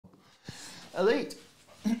Elite.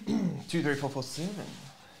 2, 3, 4, 4, 7.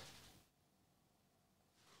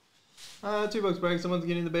 $2 break. Someone's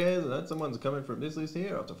getting the Bears, and that someone's coming from this list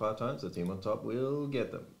here. After 5 times, the team on top will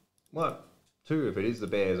get them. 1, 2. If it is the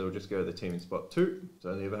Bears, it'll just go to the team in spot 2. It's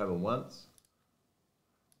only ever happened once.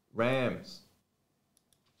 Rams.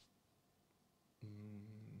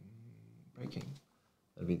 Breaking.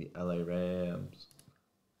 That'll be the LA Rams.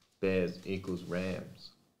 Bears equals Rams.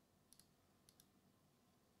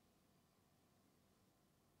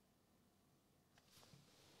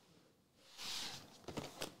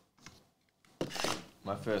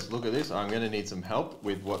 My first look at this, I'm going to need some help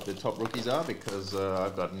with what the top rookies are because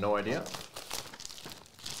I've got no idea.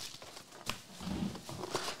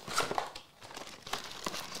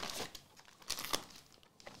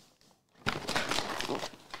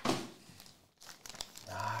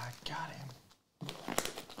 Got him.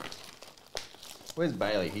 Where's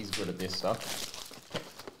Bailey? He's good at this stuff.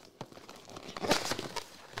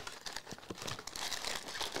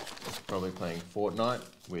 Probably playing Fortnite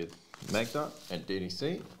with Magda and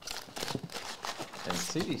DDC and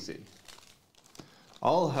CDC.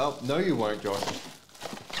 I'll help. No, you won't, Josh.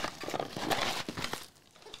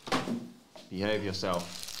 Behave yourself.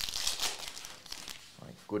 My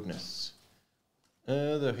goodness.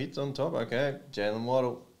 The hits on top. Okay. Jalen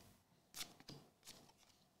Waddle.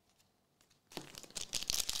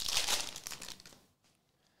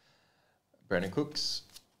 Brandon Cooks.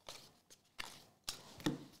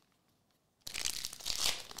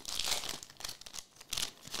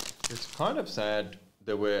 It's kind of sad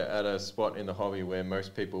that we're at a spot in the hobby where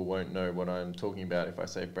most people won't know what I'm talking about if I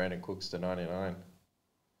say Brandon Cooks to 99.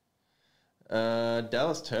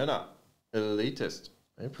 Dallas Turner, Elitist.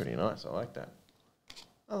 They're pretty nice. I like that.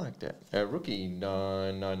 I like that. Rookie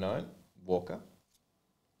 999, Walker.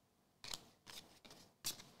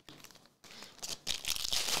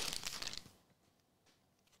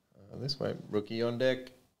 This way, rookie on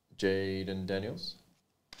deck, Jaden Daniels.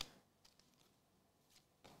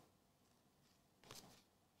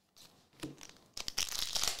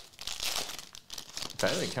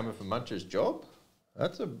 Apparently coming from Munch's job.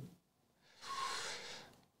 That's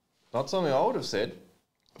not something I would have said.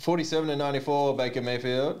 47 and 94, Baker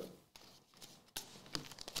Mayfield.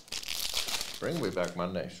 Bring we back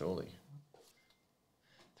Monday, surely.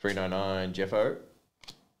 399, Jeffo.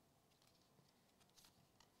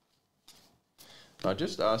 I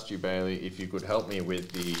just asked you, Bailey, if you could help me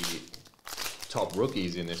with the top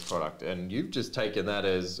rookies in this product, and you've just taken that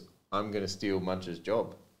as I'm going to steal Munch's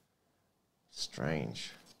job.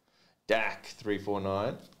 Strange. Dak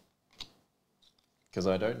 349, because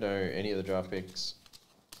I don't know any of the draft picks.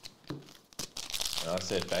 And I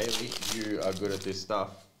said, Bailey, you are good at this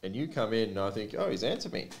stuff, and you come in and I think, oh, he's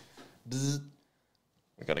answered me. Bzz.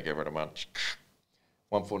 We're going to get rid of Munch.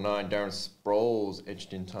 149, Darren Sproles,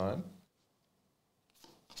 etched in time.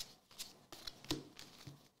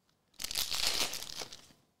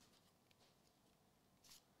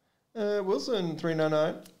 Wilson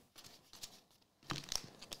 399.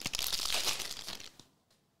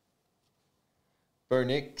 Bo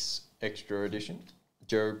Nix, Extra Edition.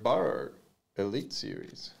 Joe Burrow, Elite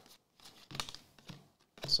Series.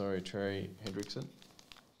 Sorry, Trey Hendrickson.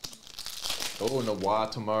 Oh, Nawar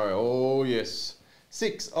tomorrow. Oh, yes.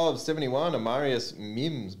 6 of 71. Amarius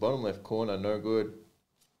Mims, bottom left corner. No good.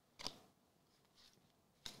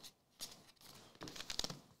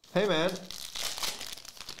 Hey, man.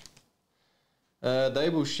 They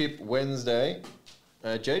will ship Wednesday.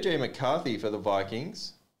 JJ McCarthy for the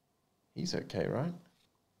Vikings. He's okay, right?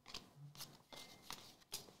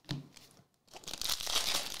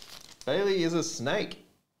 Bailey is a snake.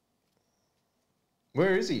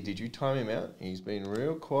 Where is he? Did you time him out? He's been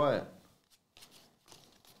real quiet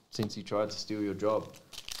since he tried to steal your job.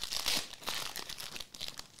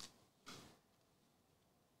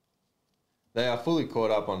 They are fully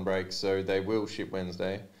caught up on breaks, so they will ship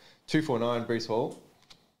Wednesday. 249, Breece Hall.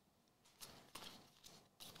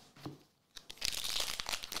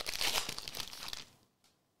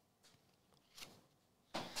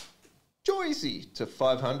 Joycey to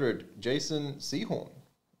 500, Jason Sehorn.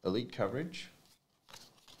 Elite coverage.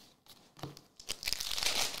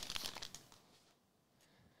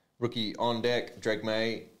 Rookie on deck, Drake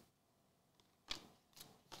May.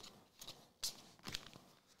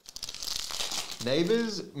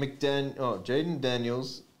 Neighbours, Jaden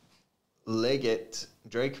Daniels, Leggett,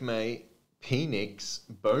 Drake May, Penix,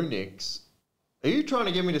 Bonix. Are you trying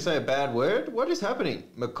to get me to say a bad word? What is happening?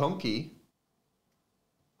 McConkey.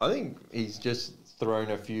 I think he's just thrown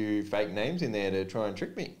a few fake names in there to try and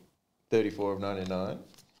trick me. 34 of 99.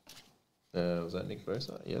 Was that Nick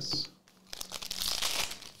Bosa? Yes.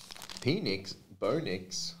 Penix,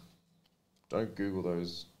 Bonix. Don't Google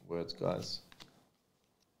those words, guys.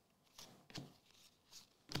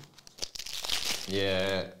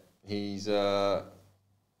 Yeah, he's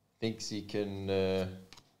thinks he can.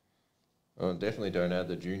 Oh, definitely don't add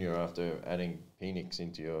the junior after adding Penix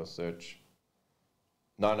into your search.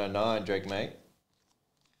 909, Drake May.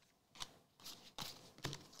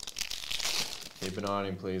 Keep an eye on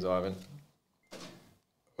him, please, Ivan.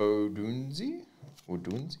 Odunzi?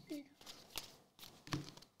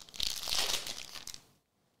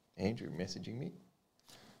 Andrew messaging me.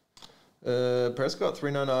 Prescott,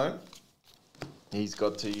 399. He's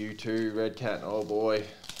got to you too, Red Cat. Oh, boy.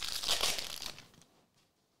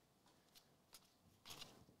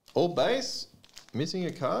 All base. Missing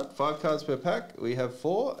a card. 5 cards per pack. We have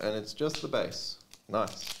 4, and it's just the base.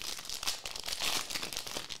 Nice.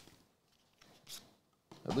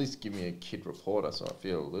 At least give me a kid reporter so I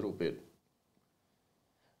feel a little bit.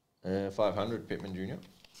 500, Pittman Jr.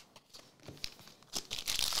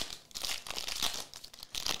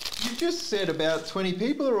 You just said about 20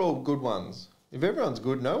 people are all good ones. If everyone's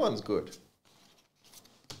good, no one's good.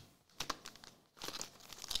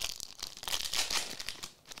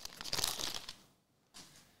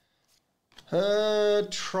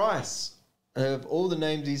 Trice. Of all the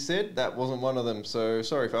names he said, that wasn't one of them. So,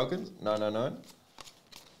 sorry, Falcons. 999.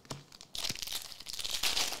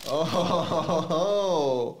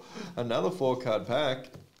 Oh, another 4-card pack.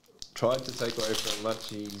 Tried to take away from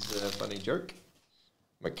Muchie's funny joke.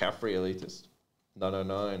 McCaffrey elitist.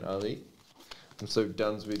 909 Ali. I'm so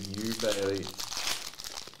done with you, Bailey.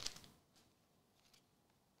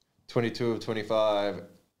 22 of 25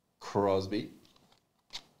 Crosby.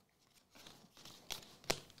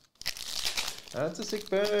 That's a sick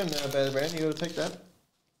burn, Bailey Brand. You got to take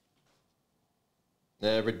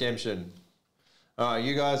that. Redemption. Alright,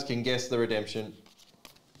 you guys can guess the redemption.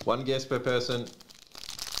 1 guess per person.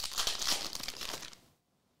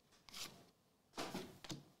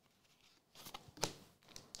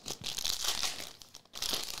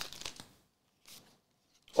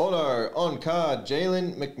 Auto on card,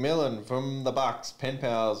 Jalen McMillan from the Bucks. Pen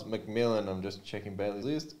Pals McMillan. I'm just checking Bailey's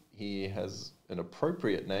list. He has an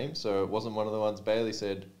appropriate name, so it wasn't one of the ones Bailey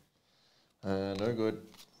said. No good.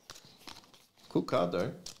 Cool card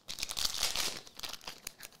though.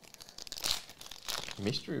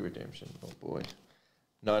 Mystery redemption. Oh boy.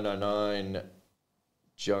 999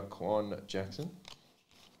 Jaquan Jackson.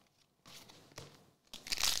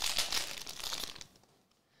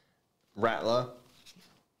 Rattler.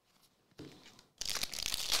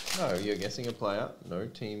 No, you're guessing a player. No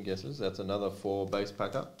team guesses. That's another 4 base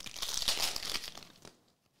packer.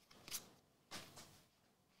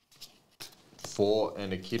 Four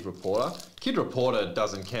and a kid reporter. Kid reporter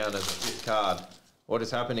doesn't count as a 5th card. What is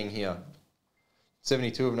happening here?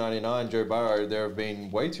 72 of 99, Joe Burrow. There have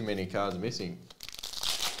been way too many cards missing.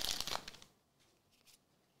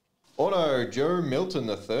 Auto, Joe Milton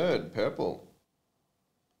III, purple.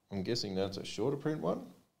 I'm guessing that's a shorter print one.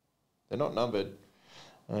 They're not numbered.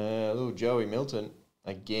 Little Joey Milton.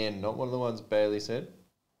 Again, not one of the ones Bailey said.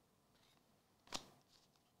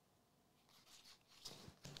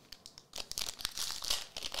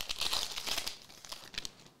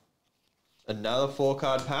 Another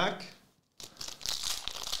 4-card pack.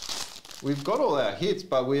 We've got all our hits,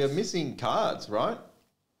 but we are missing cards, right?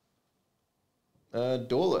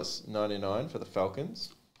 Dorless, 99 for the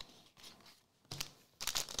Falcons.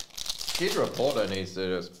 Kid Reporter needs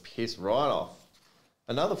to just piss right off.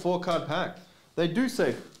 Another 4-card pack. They do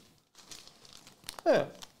say, yeah,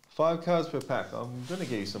 5 cards per pack. I'm going to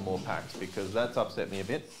give you some more packs because that's upset me a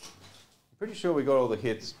bit. I'm pretty sure we got all the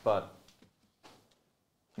hits, but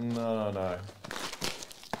no.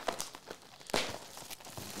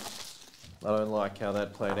 I don't like how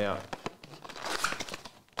that played out.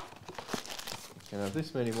 Can have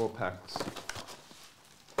this many more packs.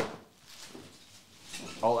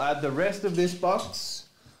 I'll add the rest of this box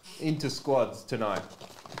into squads tonight.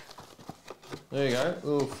 There you go, a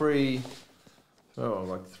little free, oh,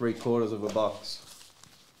 like 3/4 of a box.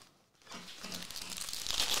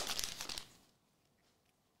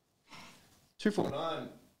 $249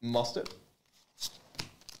 Mostert.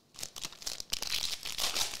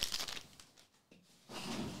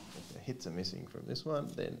 The hits are missing from this one,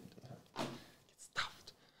 then it's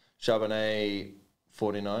stuffed. Charbonnet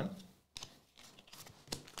 49.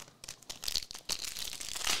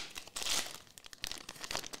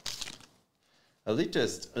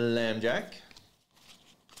 Elitist Lambjack.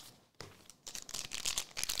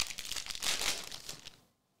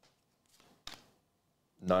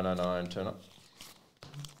 $9.99 turn up.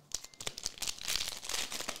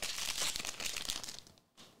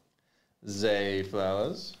 Zay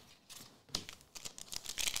Flowers.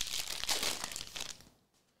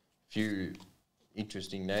 Few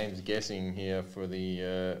interesting names guessing here for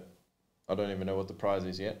the, I don't even know what the prize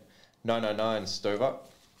is yet. 909 Stover.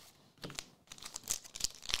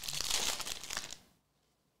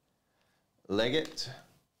 Leggett.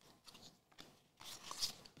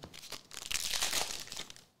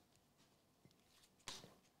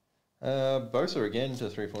 Bosa again to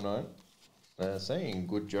 349. Saying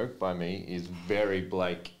good joke by me is very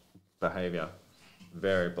Blake behaviour.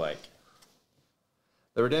 Very Blake.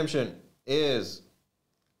 The redemption is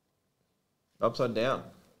upside down.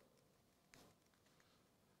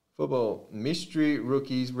 Football mystery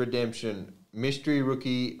rookies redemption. Mystery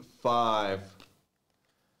rookie 5.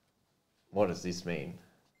 What does this mean?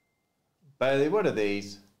 Bailey, what are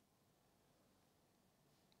these?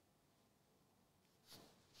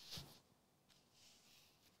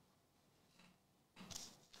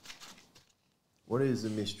 What is a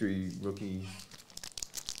mystery rookie?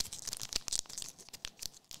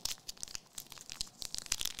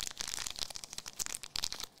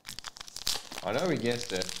 I know he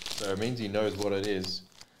guessed it, so it means he knows what it is.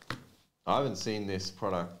 I haven't seen this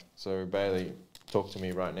product, so Bailey, talk to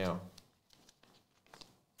me right now.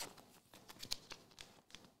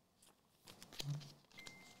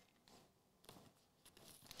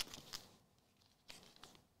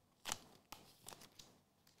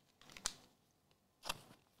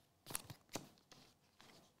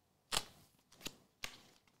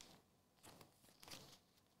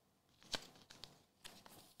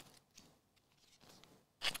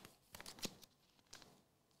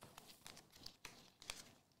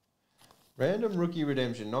 Random rookie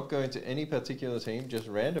redemption, not going to any particular team, just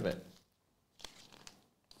random it.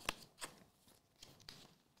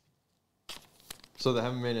 So they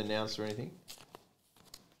haven't been announced or anything?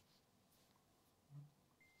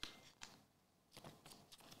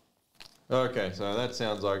 Okay, so that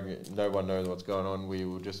sounds like no one knows what's going on. We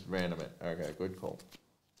will just random it. Okay, good call.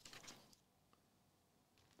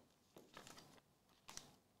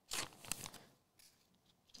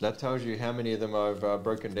 That tells you how many of them I've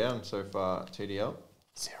broken down so far, TDL.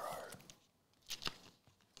 0.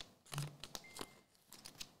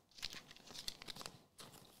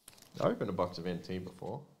 I opened a box of NT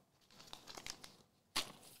before.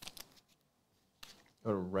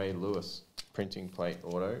 Got a Ray Lewis printing plate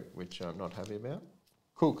auto, which I'm not happy about.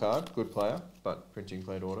 Cool card, good player, but printing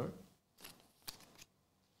plate auto.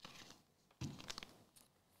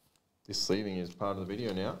 This sleeving is part of the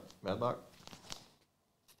video now. Bad luck.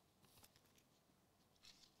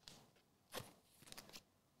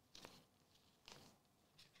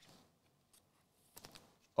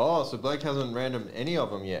 Oh, so Blake hasn't randomed any of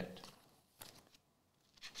them yet.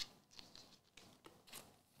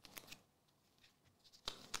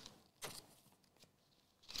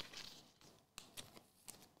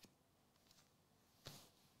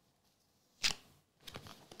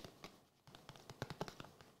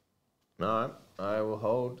 Alright, I will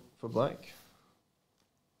hold for Blake.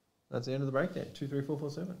 That's the end of the breakdown. 2, 3, 4, 4,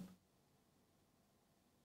 7.